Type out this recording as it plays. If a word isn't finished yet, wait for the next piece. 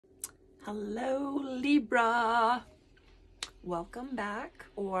Hello Libra, welcome back,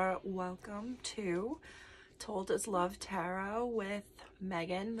 or welcome to Told as Love Tarot with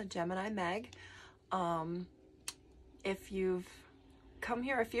Megan, the Gemini Meg. If you've come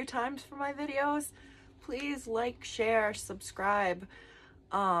here a few times for my videos, please like, share, subscribe.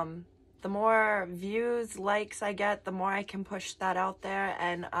 The more views, likes I get, the more I can push that out there,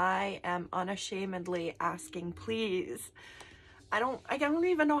 and I am unashamedly asking, please. I don't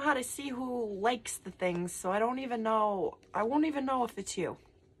even know how to see who likes the things, so I won't even know if it's you.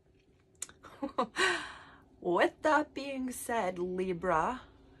 With that being said, Libra,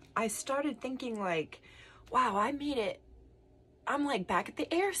 I started thinking like, wow, I made it. I'm like back at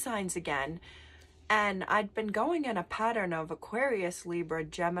the air signs again. And I'd been going in a pattern of Aquarius, Libra,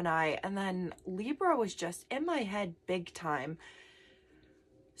 Gemini, and then Libra was just in my head big time.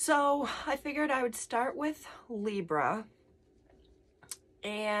 So I figured I would start with Libra.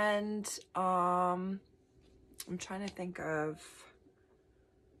 And I'm trying to think of,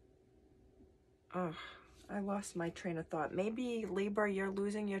 I lost my train of thought. Maybe Libra, you're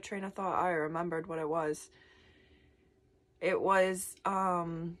losing your train of thought. I remembered what it was. It was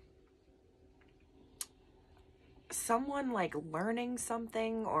someone like learning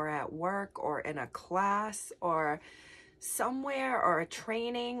something, or at work, or in a class, or somewhere, or a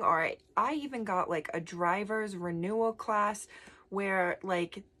training, or I even got like a driver's renewal class where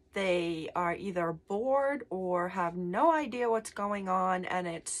like they are either bored or have no idea what's going on, and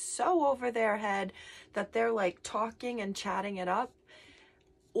it's so over their head that they're like talking and chatting it up,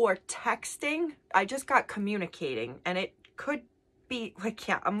 or texting. I just got communicating, and it could be like,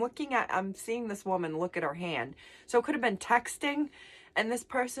 yeah, I'm seeing this woman look at her hand, so it could have been texting, and this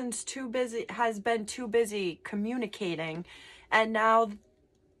person's has been too busy communicating, and now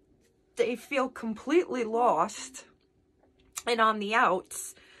they feel completely lost and on the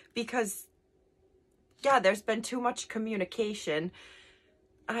outs because, yeah, there's been too much communication.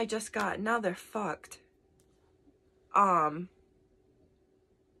 I just got, now they're fucked.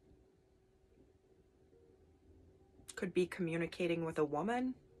 Could be communicating with a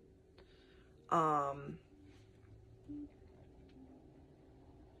woman. I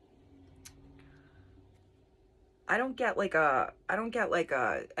don't get like a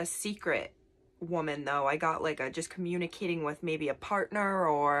secret woman though. I got like just communicating with maybe a partner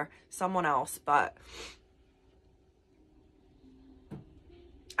or someone else, but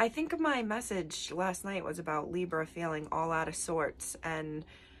I think my message last night was about Libra feeling all out of sorts, and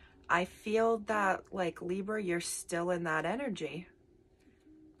I feel that like Libra, you're still in that energy,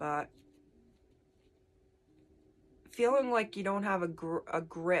 but feeling like you don't have a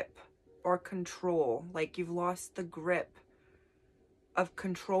grip or control, like you've lost the grip of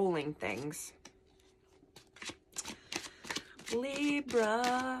controlling things.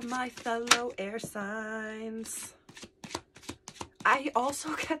 Libra, my fellow air signs. I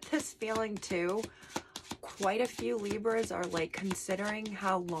also get this feeling too. Quite a few Libras are like considering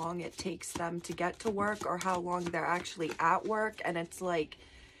how long it takes them to get to work, or how long they're actually at work. And it's like,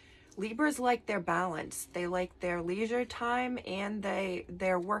 Libras like their balance. They like their leisure time and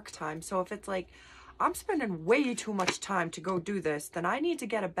their work time. So if it's like, I'm spending way too much time to go do this, then I need to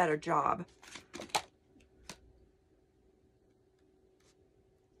get a better job.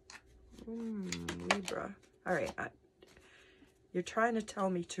 Libra. All right. You're trying to tell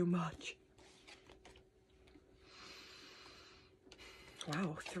me too much.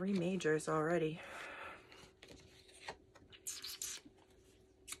 Wow, 3 majors already.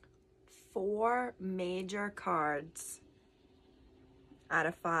 4 major cards out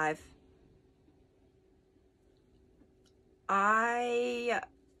of 5. I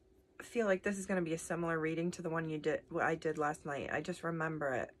feel like this is going to be a similar reading to the one I did last night. I just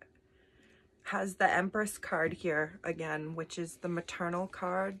remember it. Has the Empress card here again, which is the maternal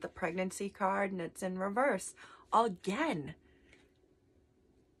card, the pregnancy card, and it's in reverse again.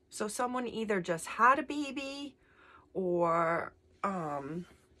 So someone either just had a baby, or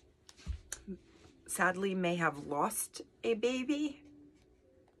sadly may have lost a baby,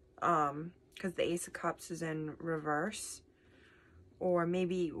 because the Ace of Cups is in reverse, or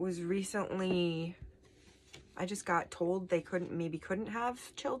maybe was recently, I just got told they couldn't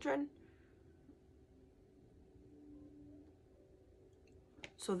have children.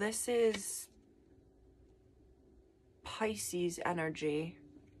 So this is Pisces energy.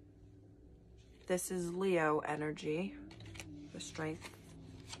 This is Leo energy, the strength.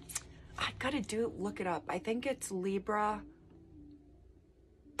 I gotta look it up. I think it's Libra,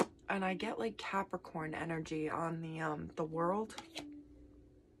 and I get like Capricorn energy on the world.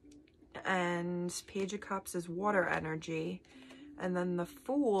 And Page of Cups is water energy. And then the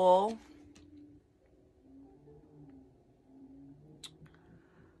Fool,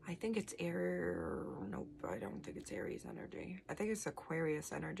 I think it's nope, I don't think it's Aries energy. I think it's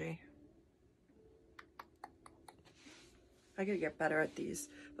Aquarius energy. I gotta get better at these.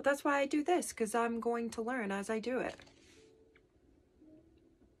 But that's why I do this, because I'm going to learn as I do it.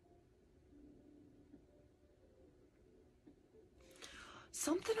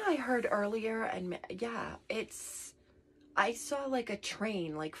 Something I heard earlier, and yeah, I saw like a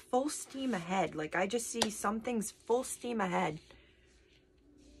train, like full steam ahead. Like I just see something's full steam ahead.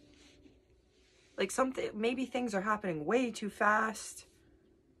 Like maybe things are happening way too fast.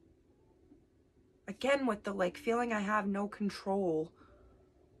 Again, with the like feeling I have no control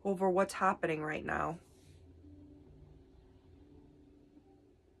over what's happening right now.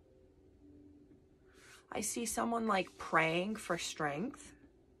 I see someone like praying for strength.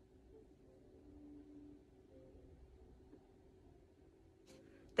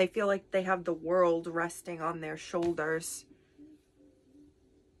 They feel like they have the world resting on their shoulders.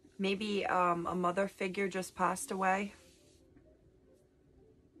 Maybe a mother figure just passed away.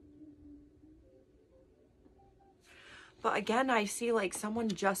 But again, I see like someone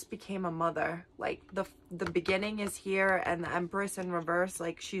just became a mother. Like the beginning is here, and the Empress in reverse,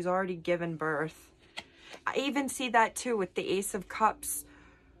 like she's already given birth. I even see that too with the Ace of Cups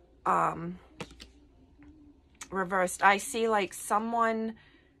reversed. I see like someone...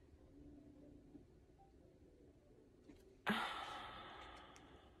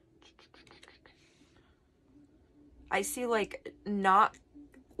 I see like not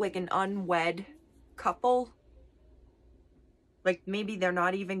like an unwed couple. Like maybe they're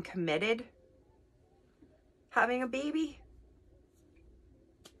not even committed having a baby.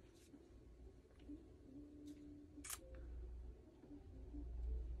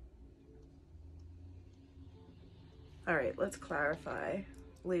 All right, let's clarify.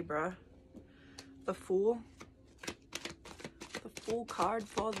 Libra, the Fool. The Fool card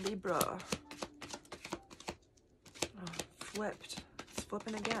for Libra. Oh, flipped. It's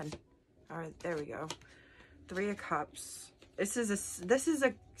flipping again. All right, there we go. 3 of Cups. This is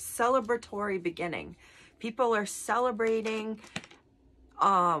a celebratory beginning. People are celebrating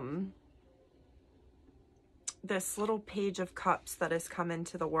this little Page of Cups that has come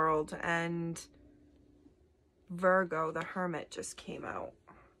into the world, and Virgo, the Hermit, just came out.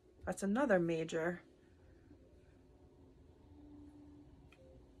 That's another major.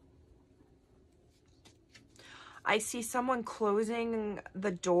 I see someone closing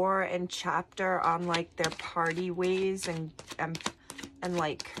the door and chapter on like their party ways and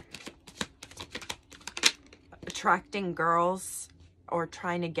like attracting girls or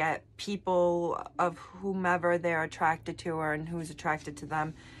trying to get people of whomever they're attracted to or and who's attracted to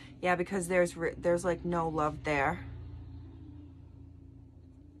them. Yeah, because there's like no love there.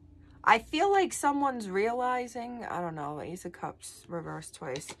 I feel like someone's realizing, I don't know, Ace of Cups reversed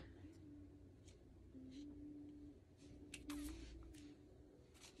twice.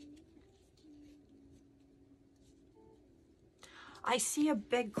 I see a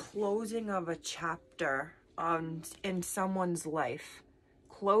big closing of a chapter in someone's life.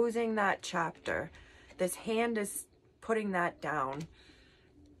 Closing that chapter. This hand is putting that down.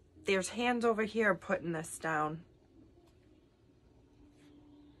 There's hands over here putting this down.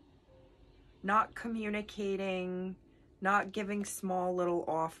 Not communicating, not giving small little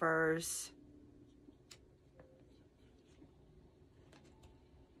offers.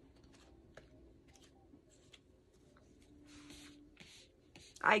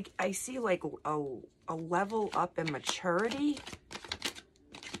 I see like a level up in maturity.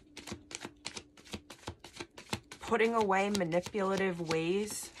 Putting away manipulative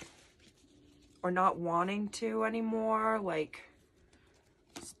ways. Or not wanting to anymore. Like,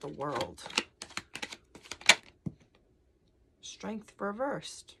 it's the World. Strength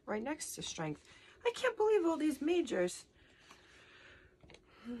reversed. Right next to Strength. I can't believe all these majors.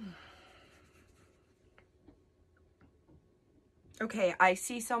 Okay, I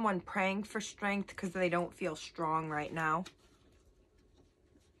see someone praying for strength because they don't feel strong right now.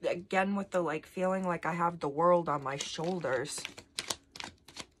 Again, with the like feeling like I have the world on my shoulders.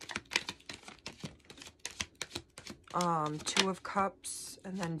 2 of Cups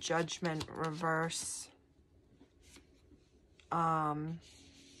and then Judgment reverse.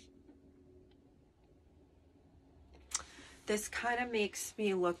 This kind of makes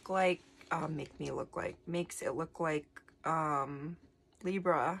it look like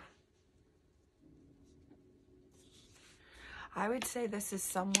Libra. I would say this is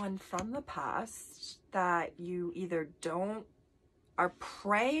someone from the past that you either are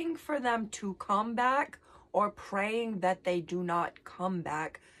praying for them to come back or praying that they do not come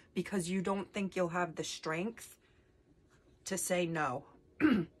back because you don't think you'll have the strength to say no.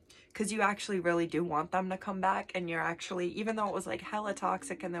 Because you actually really do want them to come back, and you're actually, even though it was like hella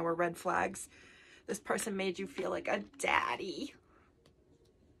toxic and there were red flags, this person made you feel like a daddy.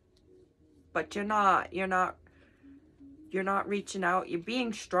 But you're not reaching out. You're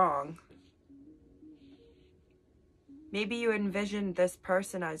being strong. Maybe you envisioned this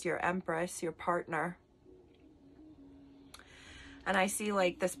person as your empress, your partner. And I see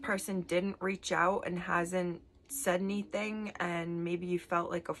like this person didn't reach out and hasn't said anything, and maybe you felt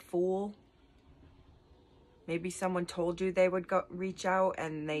like a fool. Maybe someone told you they would reach out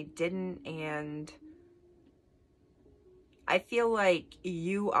and they didn't, and I feel like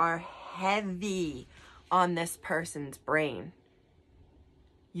you are heavy on this person's brain.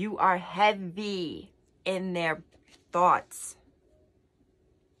 You are heavy in their thoughts.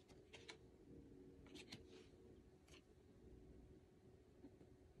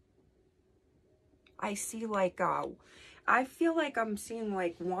 I see like, I feel like I'm seeing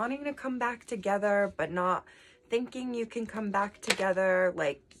like wanting to come back together, but not thinking you can come back together.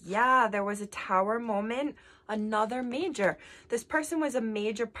 Like, yeah, there was a tower moment, another major. This person was a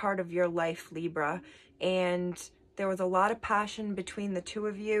major part of your life, Libra, and there was a lot of passion between the two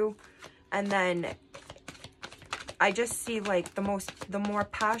of you. And then I just see like the more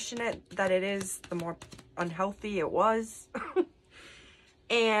passionate that it is, the more unhealthy it was.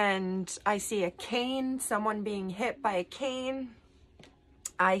 And I see a cane, someone being hit by a cane.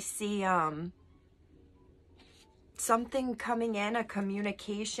 I see something coming in, a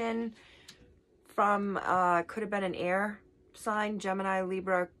communication from, could have been an air sign, Gemini,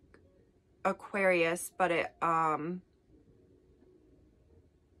 Libra, Aquarius, but it, I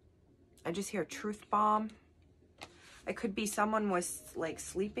just hear truth bomb. It could be someone was like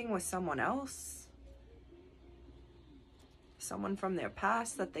sleeping with someone else. Someone from their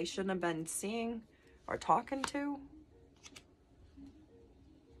past that they shouldn't have been seeing or talking to.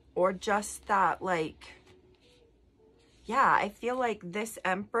 Or just that, like, yeah, I feel like this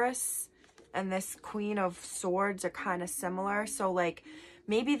Empress and this Queen of Swords are kind of similar. So, like,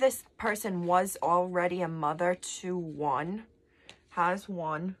 maybe this person was already a mother to one, has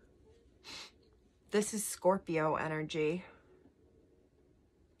one. This is Scorpio energy.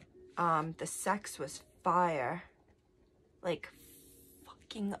 The sex was fire. Like,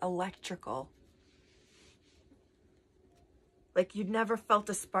 fucking electrical. Like, you'd never felt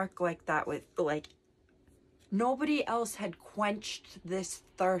a spark like that with, like, nobody else had quenched this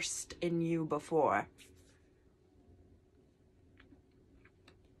thirst in you before.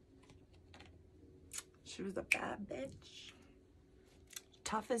 She was a bad bitch.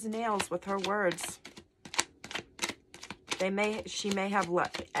 Tough as nails with her words. She may have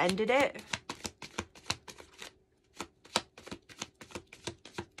ended it.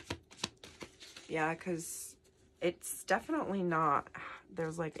 Yeah, because it's definitely not.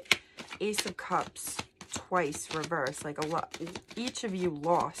 There's like Ace of Cups twice reversed. Like a lot. Each of you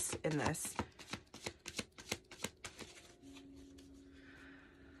lost in this.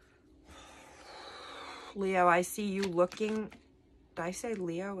 Leo, I see you looking. Did I say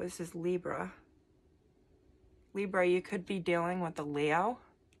Leo? This is Libra. Libra, you could be dealing with a Leo.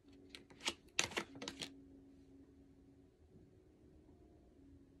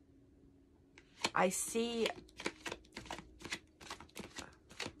 I see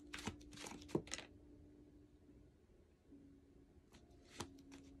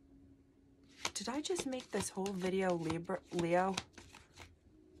did I just make this whole video Leo?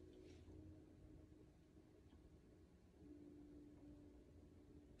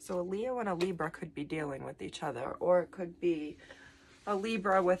 So a Leo and a Libra could be dealing with each other, or it could be a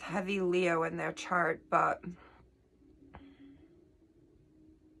Libra with heavy Leo in their chart, but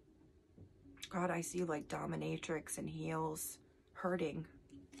God, I see like dominatrix and heels hurting.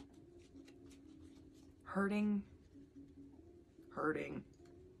 Hurting. Hurting.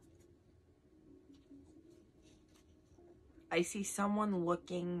 I see someone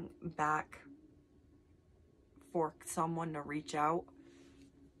looking back for someone to reach out.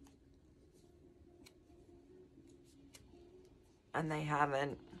 And they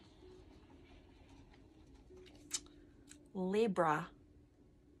haven't. Libra.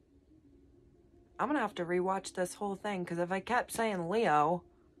 I'm going to have to rewatch this whole thing, because if I kept saying Leo,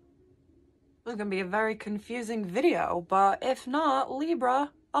 it was going to be a very confusing video. But if not,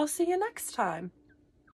 Libra, I'll see you next time.